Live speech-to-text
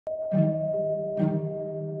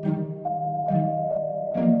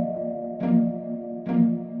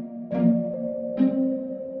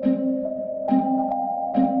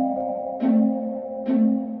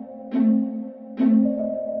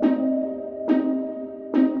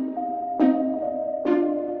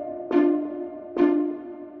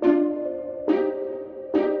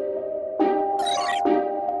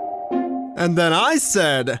And then I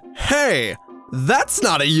said, hey, that's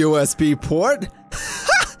not a USB port.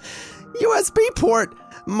 USB port?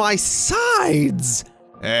 My sides.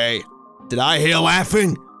 Hey, did I hear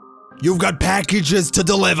laughing? You've got packages to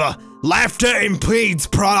deliver. Laughter impedes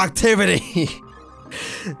productivity.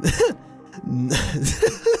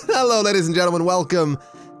 Hello, ladies and gentlemen. Welcome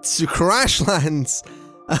to Crashlands.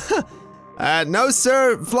 No,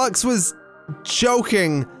 sir. Flux was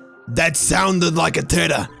joking. That sounded like a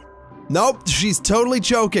titter. Nope, she's totally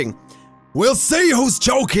joking. We'll see who's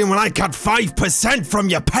joking when I cut 5% from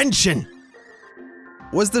your pension.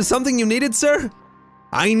 Was there something you needed, sir?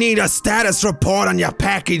 I need a status report on your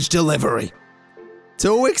package delivery.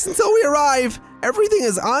 2 weeks until we arrive. Everything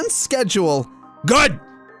is on schedule. Good.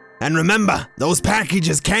 And remember, those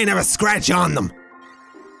packages can't have a scratch on them.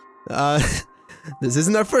 This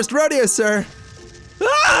isn't our first rodeo, sir.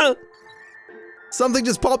 Ah! Something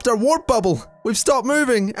just popped our warp bubble. We've stopped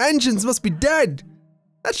moving. Engines must be dead.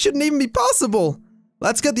 That shouldn't even be possible.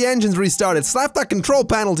 Let's get the engines restarted. Slap that control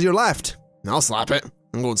panel to your left. I'll slap it.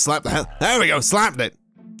 I'm going to slap the hell. There we go, slapped it.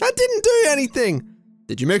 That didn't do anything.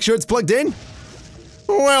 Did you make sure it's plugged in?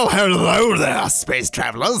 Well, hello there, space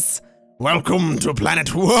travelers. Welcome to planet.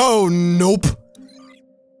 Whoa, nope.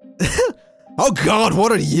 Oh God,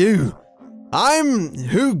 what are you? I'm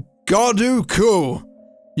Hugoduko.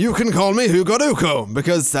 You can call me Hugoduko,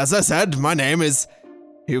 because as I said, my name is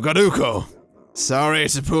Hugoduko. Sorry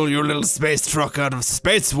to pull your little space truck out of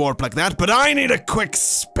space warp like that, but I need a quick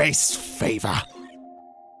space favor.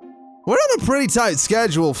 We're on a pretty tight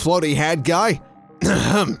schedule, floaty head guy.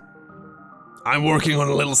 I'm working on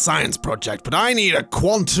a little science project, but I need a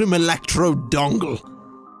quantum electro dongle.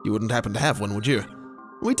 You wouldn't happen to have one, would you?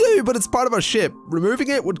 We do, but it's part of our ship. Removing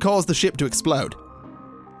it would cause the ship to explode.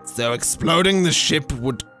 So exploding the ship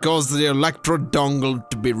would cause the electro dongle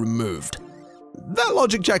to be removed. That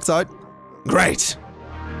logic checks out. Great.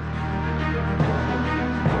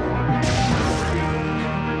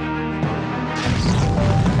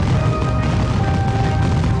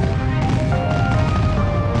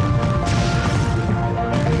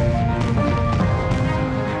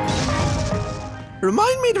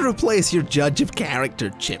 Remind me to replace your judge of character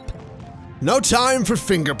chip. No time for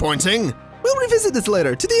finger pointing. We'll revisit this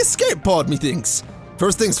later, to the escape pod, methinks.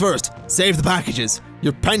 First things first, save the packages.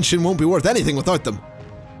 Your pension won't be worth anything without them.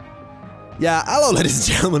 Yeah, hello ladies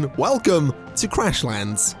and gentlemen, welcome to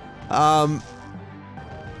Crashlands.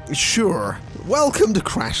 Sure, welcome to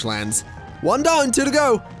Crashlands. 1 down, 2 to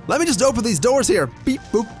go. Let me just open these doors here. Beep,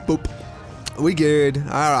 boop, boop. We good,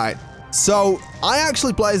 alright. So, I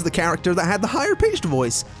actually play as the character that had the higher pitched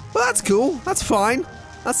voice. Well, that's cool, that's fine.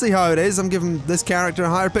 Let's see how it is. I'm giving this character a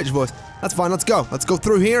higher pitched voice. That's fine, let's go. Let's go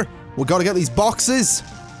through here. We gotta get these boxes.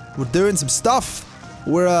 We're doing some stuff.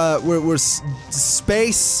 We're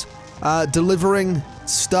space delivering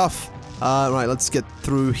stuff. Right, let's get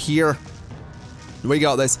through here. We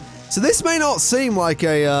got this. So this may not seem like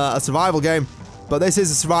a survival game, but this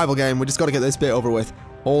is a survival game. We just gotta get this bit over with.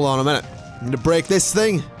 Hold on a minute. I need to break this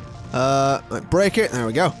thing. Break it. There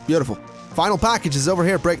we go. Beautiful. Final package is over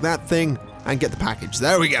here. Break that thing and get the package.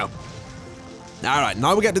 There we go. Alright,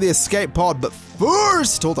 now we get to the escape pod, but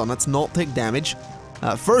first, hold on, let's not take damage.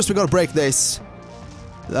 First we gotta break this.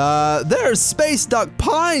 There's space duck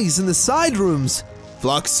pies in the side rooms.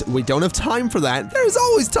 Flux, we don't have time for that. There's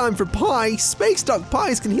always time for pie. Space duck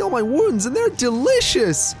pies can heal my wounds and they're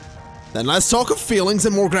delicious. Then let's talk of feelings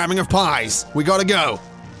and more grabbing of pies. We gotta go.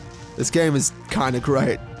 This game is kind of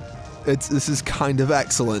great. This is kind of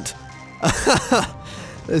excellent.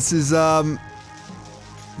 This is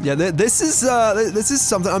yeah, this is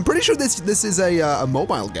something. I'm pretty sure this is a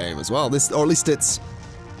mobile game as well. This, or at least it's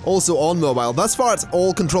also on mobile. Thus far, it's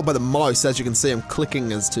all controlled by the mouse. As you can see, I'm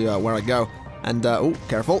clicking as to where I go. And oh,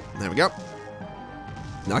 careful. There we go.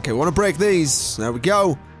 Okay, we want to break these. There we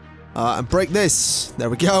go. And break this. There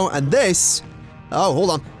we go. And this. Oh, hold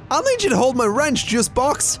on. I'll need you to hold my wrench, Juice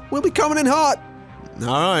Box. We'll be coming in hot. All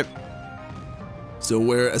right. So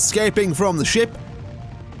we're escaping from the ship.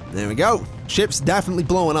 There we go. Ship's definitely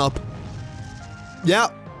blowing up. Yeah.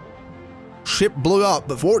 Ship blew up,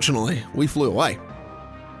 but fortunately, we flew away.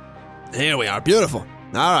 Here we are. Beautiful.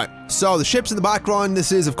 Alright. So the ship's in the background.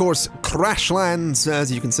 This is, of course, Crashlands,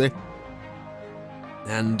 as you can see.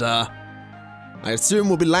 And, I assume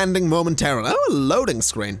we'll be landing momentarily. Oh, a loading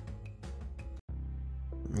screen.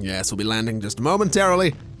 Yes, we'll be landing just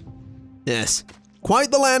momentarily. Yes.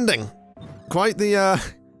 Quite the landing. Quite the,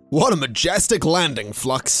 what a majestic landing,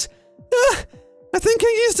 Flux. I think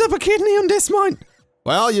I used up a kidney on dismount.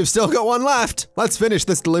 Well, you've still got one left. Let's finish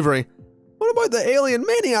this delivery. What about the alien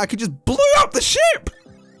maniac who just blew up the ship?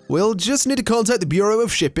 We'll just need to contact the Bureau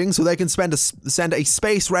of Shipping so they can send a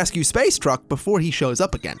space rescue space truck before he shows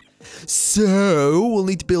up again. So, we'll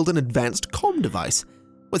need to build an advanced comm device.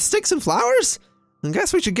 With sticks and flowers? I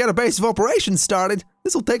guess we should get a base of operations started.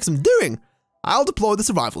 This'll take some doing. I'll deploy the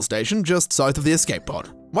survival station just south of the escape pod.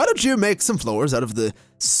 Why don't you make some floors out of the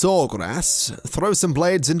sawgrass, throw some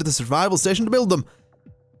blades into the survival station to build them?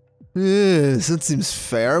 Yes, that seems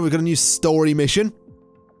fair. We've got a new story mission.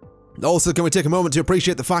 Also, can we take a moment to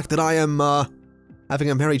appreciate the fact that I am, having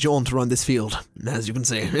a merry jaunt around this field, as you can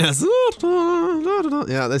see. Yes.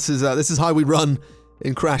 Yeah, this is how we run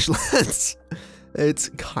in Crashlands. It's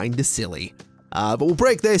kinda silly. But we'll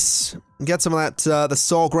break this and get some of that, the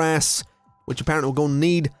sawgrass, which apparently we're gonna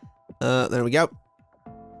need. There we go.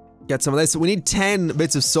 Get some of this. We need 10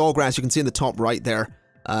 bits of sawgrass. You can see in the top right there,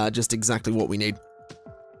 just exactly what we need.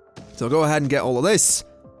 So go ahead and get all of this.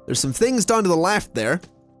 There's some things down to the left there,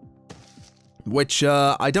 which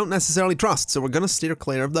I don't necessarily trust, so we're gonna steer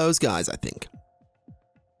clear of those guys, I think.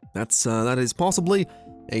 That is possibly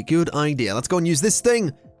a good idea. Let's go and use this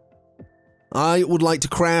thing. I would like to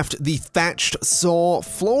craft the thatched saw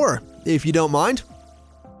floor, if you don't mind.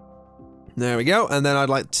 There we go, and then I'd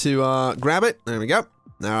like to grab it. There we go.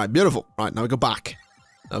 Alright, beautiful. Right, now we go back.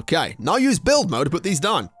 Okay, now use build mode to put these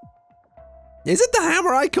down. Is it the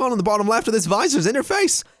hammer icon on the bottom left of this visor's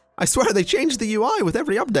interface? I swear they changed the UI with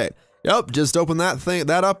every update. Yep, just open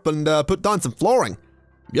that up and put down some flooring.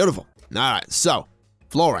 Beautiful. Alright, so,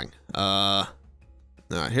 flooring. Alright,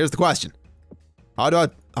 here's the question. How do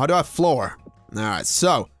I floor? Alright,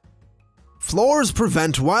 so, floors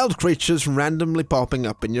prevent wild creatures from randomly popping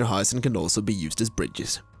up in your house and can also be used as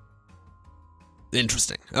bridges.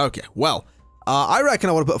 Interesting. Okay, well, I reckon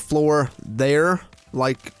I want to put a floor there,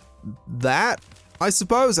 like that, I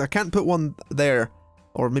suppose. I can't put one there,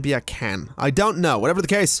 or maybe I can. I don't know. Whatever the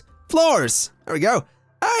case, floors! There we go.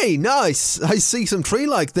 Hey, nice! I see some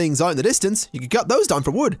tree-like things out in the distance. You could cut those down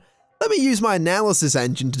for wood. Let me use my analysis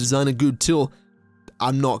engine to design a good tool.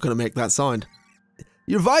 I'm not going to make that sound.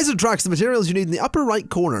 Your visor tracks the materials you need in the upper right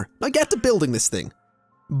corner. Now get to building this thing.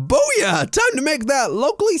 Booyah! Time to make that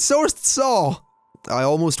locally sourced saw. I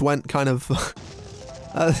almost went kind of...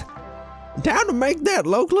 time to make that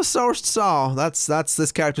locally sourced saw. That's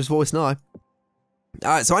this character's voice now.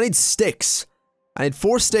 Alright, so I need sticks. I need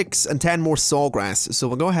 4 sticks and 10 more sawgrass. So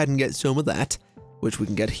we'll go ahead and get some of that, which we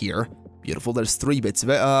can get here. Beautiful, there's 3 bits of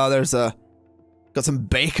it. There's got some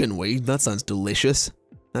bacon weed. That sounds delicious.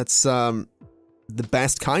 That's, the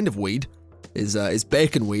best kind of weed is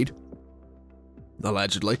bacon weed.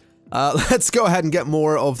 Allegedly. Let's go ahead and get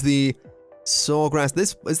more of the sawgrass.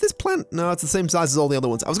 Is this plant? No, it's the same size as all the other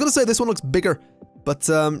ones. I was gonna say this one looks bigger, but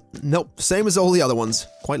nope, same as all the other ones,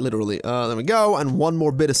 quite literally. There we go, and 1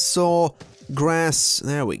 more bit of sawgrass.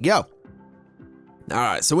 There we go.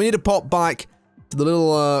 Alright, so we need to pop back to the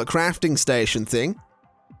little crafting station thing.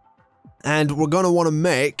 And we're gonna want to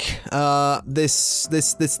make this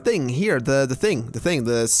thing here, the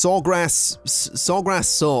sawgrass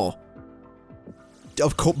saw.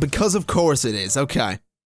 Because of course it is. Okay.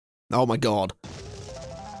 Oh my god.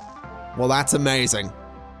 Well, that's amazing.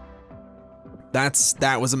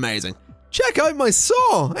 That was amazing. Check out my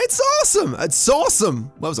saw. It's awesome. It's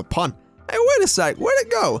awesome. That was a pun. Hey, wait a sec. Where'd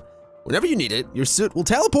it go? Whenever you need it, your suit will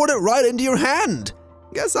teleport it right into your hand.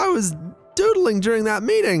 Guess I was doodling during that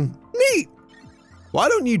meeting. Neat! Why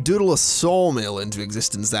don't you doodle a sawmill into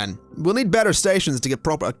existence then? We'll need better stations to get a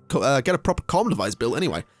proper comm device built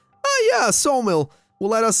anyway. Oh yeah, a sawmill will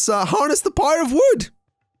let us harness the power of wood.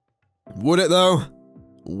 Would it though?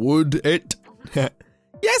 Would it?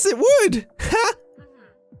 Yes, it would!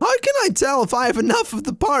 How can I tell if I have enough of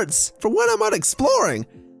the parts for when I'm out exploring?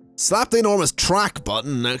 Slap the enormous track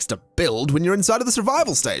button next to build when you're inside of the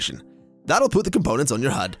survival station. That'll put the components on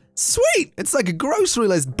your HUD. Sweet! It's like a grocery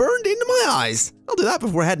list burned into my eyes. I'll do that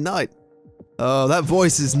before heading out. Oh, that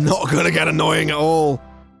voice is not gonna get annoying at all.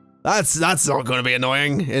 That's not gonna be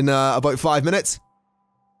annoying in about 5 minutes.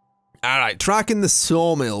 Alright, tracking the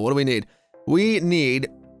sawmill. What do we need? We need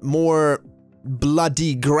more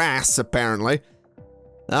bloody grass, apparently.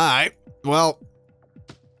 Alright, well,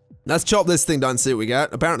 let's chop this thing down and see what we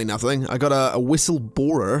get. Apparently nothing. I got a whistle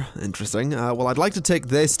borer. Interesting. Well, I'd like to take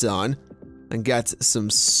this down and get some,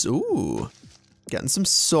 getting some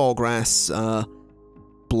sawgrass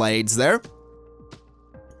blades there.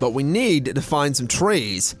 But we need to find some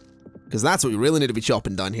trees, because that's what we really need to be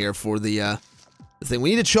chopping down here for the thing. We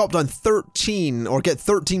need to chop down 13, or get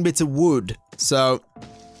 13 bits of wood. So,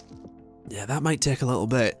 yeah, that might take a little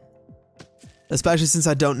bit. Especially since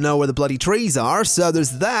I don't know where the bloody trees are, so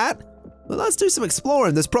there's that. Well, let's do some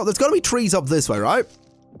exploring. There's gotta be trees up this way, right?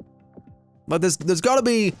 But there's gotta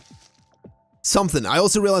be something. I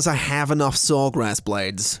also realize I have enough sawgrass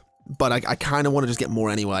blades, but I kind of want to just get more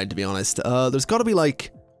anyway, to be honest. There's gotta be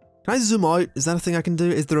like, can I zoom out? Is that a thing I can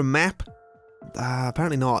do? Is there a map?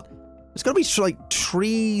 Apparently not. There's gotta be like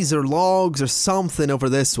trees or logs or something over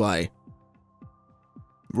this way.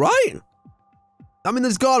 Right? I mean,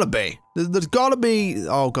 there's gotta be. There's gotta be.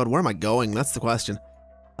 Oh god, where am I going? That's the question.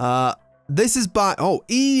 This is by, oh,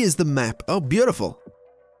 E is the map. Oh, beautiful.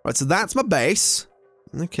 Right, so that's my base.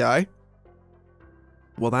 Okay.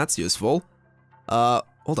 Well, that's useful.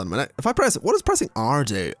 Hold on a minute. If I press, what does pressing R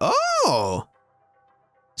do? Oh!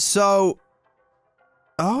 So,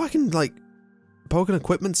 oh, I can like poke an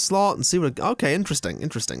equipment slot and see what, okay, interesting.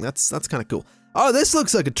 That's kind of cool. Oh, this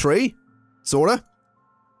looks like a tree. Sorta.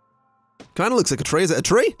 Kind of looks like a tree. Is it a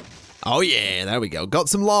tree? Oh yeah, there we go. Got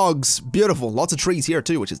some logs. Beautiful. Lots of trees here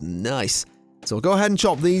too, which is nice. So we'll go ahead and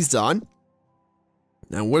chop these down.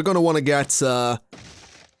 Now we're gonna want to get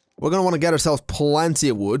ourselves plenty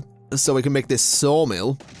of wood so we can make this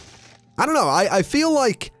sawmill. I don't know. I feel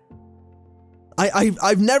like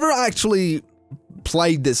I've never actually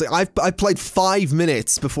played this. I played 5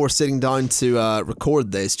 minutes before sitting down to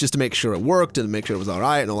record this just to make sure it worked and make sure it was all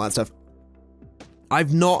right and all that stuff.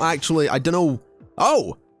 I've not actually. I don't know.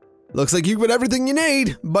 Oh. Looks like you've got everything you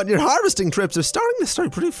need, but your harvesting trips are starting to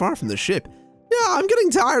start pretty far from the ship. Yeah, I'm getting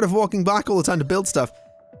tired of walking back all the time to build stuff.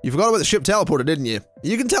 You forgot about the ship teleporter, didn't you?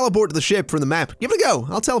 You can teleport to the ship from the map. Give it a go.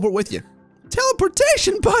 I'll teleport with you.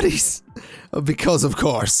 Teleportation buddies! Because of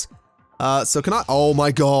course. So can I? Oh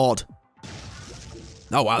my god.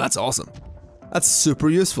 Oh wow, that's awesome. That's super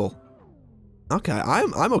useful. Okay,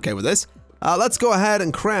 I'm okay with this. Let's go ahead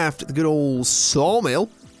and craft the good old sawmill.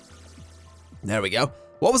 There we go.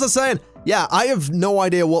 What was I saying? Yeah, I have no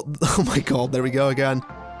idea what. Oh my god, there we go again.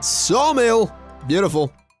 Sawmill!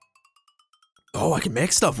 Beautiful. Oh, I can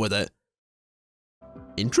make stuff with it.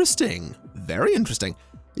 Interesting. Very interesting.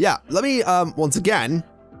 Yeah, let me, once again.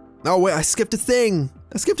 Oh wait, I skipped a thing.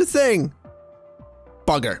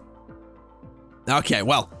 Bugger. Okay,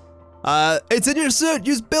 well. It's in your suit.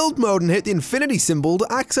 Use build mode and hit the infinity symbol to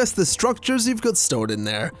access the structures you've got stored in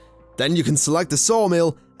there. Then you can select the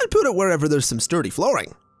sawmill and put it wherever there's some sturdy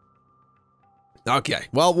flooring. Okay,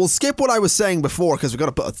 well, we'll skip what I was saying before because we've got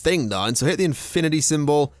to put a thing down. So hit the infinity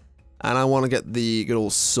symbol, and I want to get the good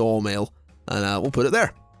old sawmill, and we'll put it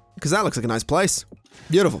there because that looks like a nice place.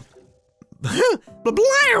 Beautiful.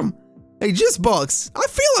 Blam! Hey, Justbox, I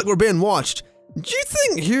feel like we're being watched. Do you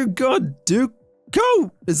think Hugo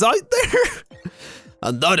Duco is out there?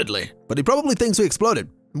 Undoubtedly, but he probably thinks we exploded,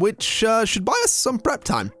 which should buy us some prep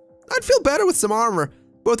time. I'd feel better with some armor,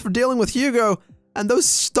 both for dealing with Hugo and those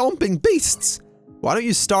stomping beasts. Why don't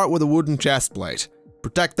you start with a wooden chest plate?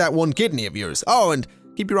 Protect that one kidney of yours. Oh, and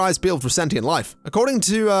keep your eyes peeled for sentient life. According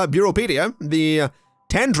to Bureaupedia, the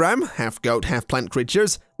Tendram, half goat, half plant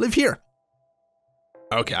creatures, live here.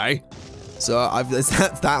 Okay. So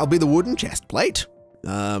that'll be the wooden chest plate.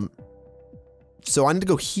 So I need to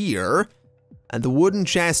go here, and the wooden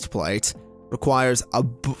chest plate requires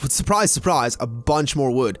surprise, surprise, a bunch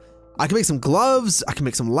more wood. I can make some gloves, I can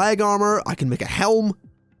make some leg armor, I can make a helm.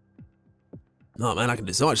 Oh man, I can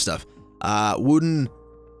do so much stuff. Wooden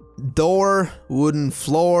door, wooden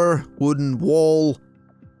floor, wooden wall.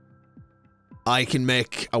 I can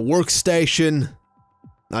make a workstation.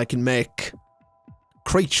 I can make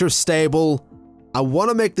creature stable. I want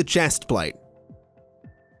to make the chest plate.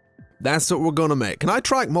 That's what we're gonna make. Can I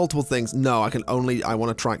track multiple things? No, I want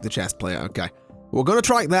to track the chest plate. Okay. We're gonna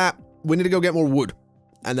track that. We need to go get more wood.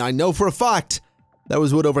 And I know for a fact there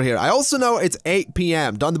was wood over here. I also know it's 8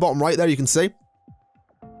 p.m. Down the bottom right there, you can see.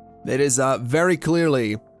 It is very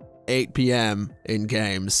clearly 8 p.m. in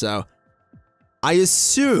game, so I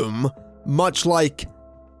assume, much like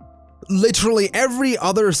literally every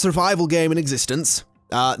other survival game in existence,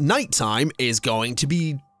 nighttime is going to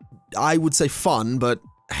be, I would say fun, but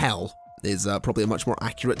hell is probably a much more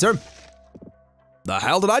accurate term. The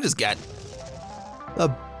hell did I just get?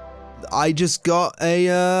 I just got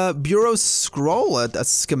a bureau scroll, a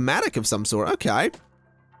schematic of some sort. Okay.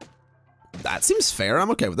 That seems fair. I'm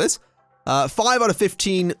okay with this. 5 out of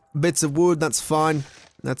 15 bits of wood. That's fine.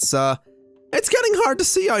 That's, it's getting hard to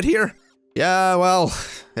see out here. Yeah, well,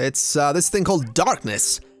 it's this thing called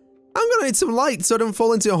darkness. I'm gonna need some light so I don't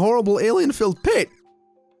fall into a horrible alien-filled pit.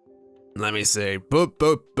 Let me see. Boop,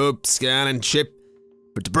 boop, boop. Scan and chip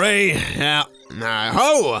for debris. Yeah.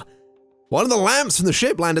 Ho! One of the lamps from the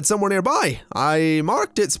ship landed somewhere nearby. I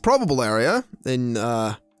marked its probable area in,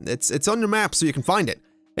 it's on your map so you can find it.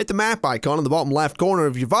 Hit the map icon in the bottom left corner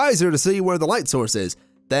of your visor to see where the light source is.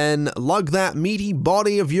 Then lug that meaty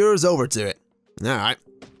body of yours over to it. Alright.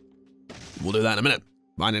 We'll do that in a minute.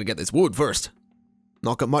 I need to get this wood first.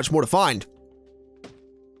 Not got much more to find.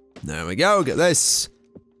 There we go, get this.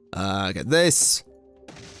 Get this.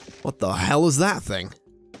 What the hell is that thing?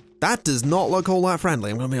 That does not look all that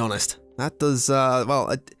friendly, I'm gonna be honest. That does,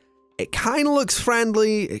 well, it kind of looks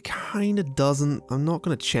friendly, it kind of doesn't. I'm not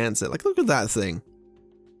gonna chance it. Like, look at that thing.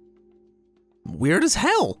 Weird as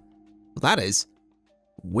hell. That is.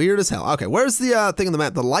 Weird as hell. Okay, where's the thing on the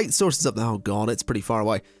map? The light source is up there. Oh god, it's pretty far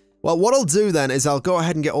away. Well, what I'll do then is I'll go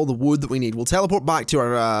ahead and get all the wood that we need. We'll teleport back to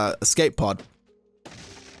our escape pod.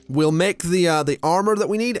 We'll make the armor that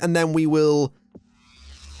we need, and then we will,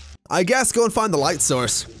 I guess, go and find the light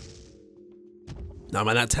source. No,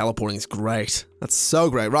 man, that teleporting is great. That's so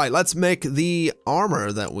great. Right, let's make the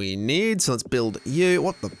armor that we need. So let's build you.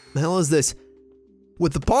 What the hell is this?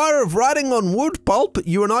 With the power of writing on wood pulp,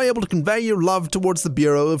 you are now able to convey your love towards the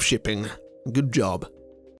Bureau of Shipping. Good job.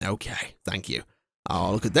 Okay, thank you.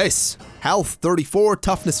 Oh, look at this. Health 34,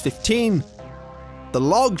 toughness 15. The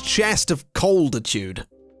log chest of colditude.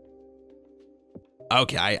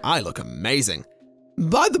 Okay, I look amazing.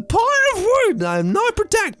 By the power of wood, I am now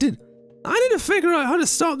protected. I need to figure out how to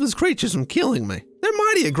stop those creatures from killing me. They're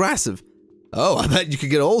mighty aggressive. Oh, I bet you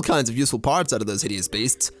could get all kinds of useful parts out of those hideous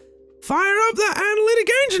beasts. Fire up that analytic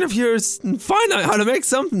engine of yours and find out how to make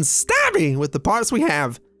something stabby with the parts we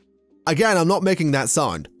have. Again, I'm not making that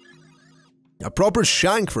sound. A proper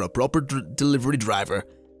shank for a proper delivery driver.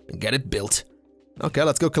 And get it built. Okay,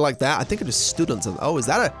 let's go collect that. I think I just stood on something. Oh, is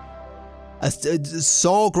that a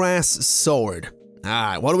sawgrass sword?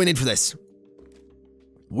 Alright, what do we need for this?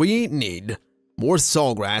 We need more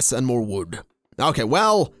sawgrass and more wood. Okay,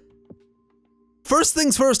 well, first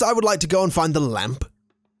things first, I would like to go and find the lamp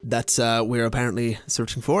that we're apparently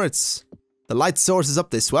searching for. It's the light source is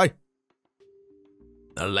up this way.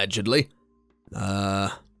 Allegedly.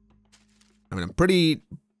 I mean,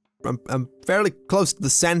 I'm fairly close to the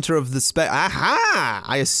center of the space. Aha!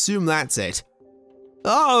 I assume that's it.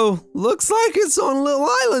 Oh, looks like it's on a little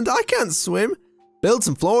island. I can't swim. Build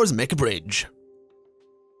some floors and make a bridge.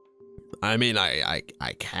 I mean, I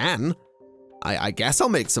can. I guess I'll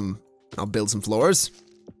build some floors.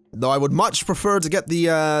 Though I would much prefer to get the,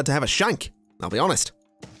 to have a shank. I'll be honest.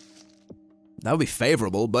 That would be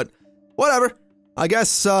favorable, but whatever. I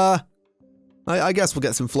guess, I guess we'll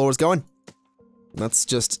get some floors going. Let's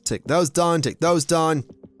just take those down, take those down.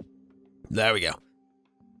 There we go.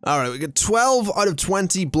 Alright, we got 12 out of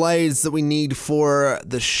 20 blades that we need for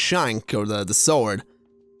the shank, or the sword.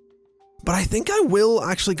 But I think I will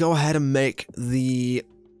actually go ahead and make the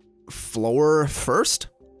floor first.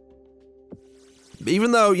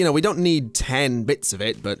 Even though, you know, we don't need 10 bits of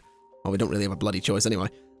it, but, well, we don't really have a bloody choice anyway.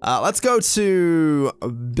 Let's go to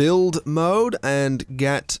build mode and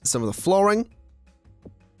get some of the flooring.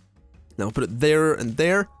 Now we'll put it there and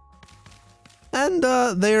there. And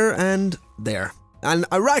there and there. And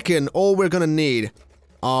I reckon all we're gonna need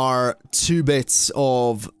are 2 bits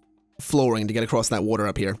of flooring to get across that water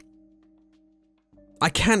up here. I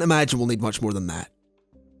can't imagine we'll need much more than that.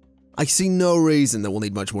 I see no reason that we'll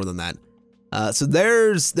need much more than that. So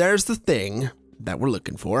there's the thing that we're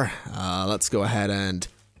looking for. Let's go ahead and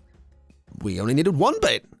we only needed 1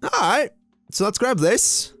 bit. Alright, so let's grab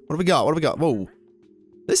this. What have we got? What have we got? Whoa.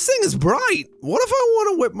 This thing is bright. What if I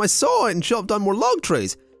want to whip my saw and chop down more log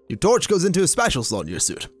trees? Your torch goes into a special slot in your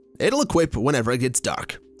suit. It'll equip whenever it gets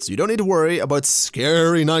dark, so you don't need to worry about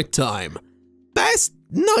scary nighttime. Best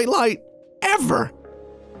nightlight ever.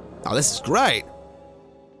 Oh, this is great.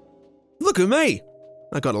 Look at me.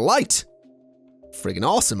 I got a light. Friggin'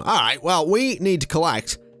 awesome. Alright, well, we need to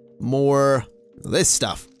collect more of this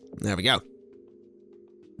stuff. There we go.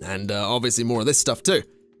 And obviously more of this stuff too,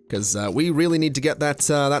 because we really need to get that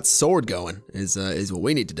that sword going, is what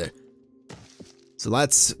we need to do. So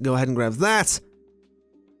let's go ahead and grab that.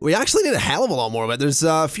 We actually need a hell of a lot more of it. There's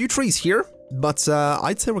a few trees here, but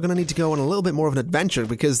I'd say we're gonna need to go on a little bit more of an adventure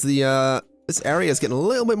because the this area is getting a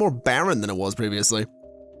little bit more barren than it was previously.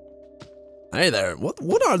 Hey there,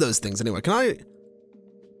 what are those things anyway? Can I?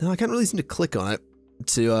 No, I can't really seem to click on it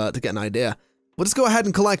to get an idea. We'll just go ahead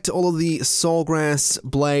and collect all of the sawgrass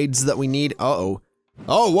blades that we need. Uh-oh.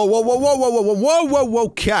 Oh, whoa, whoa, whoa, whoa, whoa, whoa, whoa, whoa, whoa,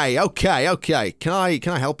 okay, okay, okay. Can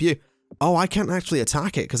I help you? Oh, I can't actually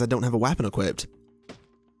attack it because I don't have a weapon equipped.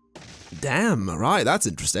 Damn, right, that's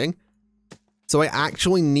interesting. So I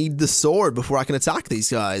actually need the sword before I can attack these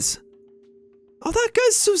guys. Oh, that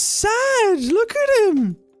guy's so sad. Look at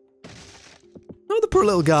him. Oh, the poor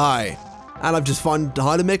little guy. And I've just found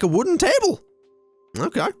how to make a wooden table.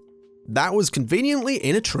 Okay. That was conveniently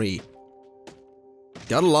in a tree.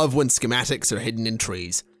 Gotta love when schematics are hidden in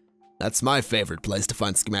trees. That's my favorite place to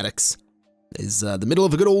find schematics. Is the middle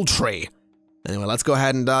of a good old tree. Anyway, let's go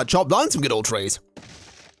ahead and chop down some good old trees.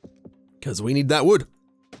 Because we need that wood.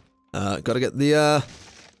 Gotta get the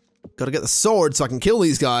sword so I can kill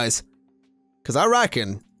these guys. Because I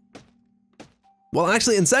reckon... Well,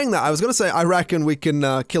 actually, in saying that, I was gonna say I reckon we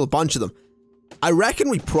can kill a bunch of them. I reckon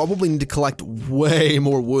we probably need to collect way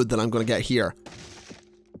more wood than I'm gonna get here.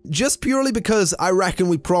 Just purely because I reckon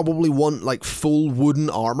we probably want, like, full wooden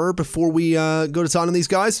armor before we go to town on these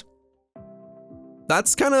guys.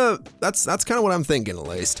 That's kind of what I'm thinking, at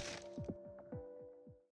least.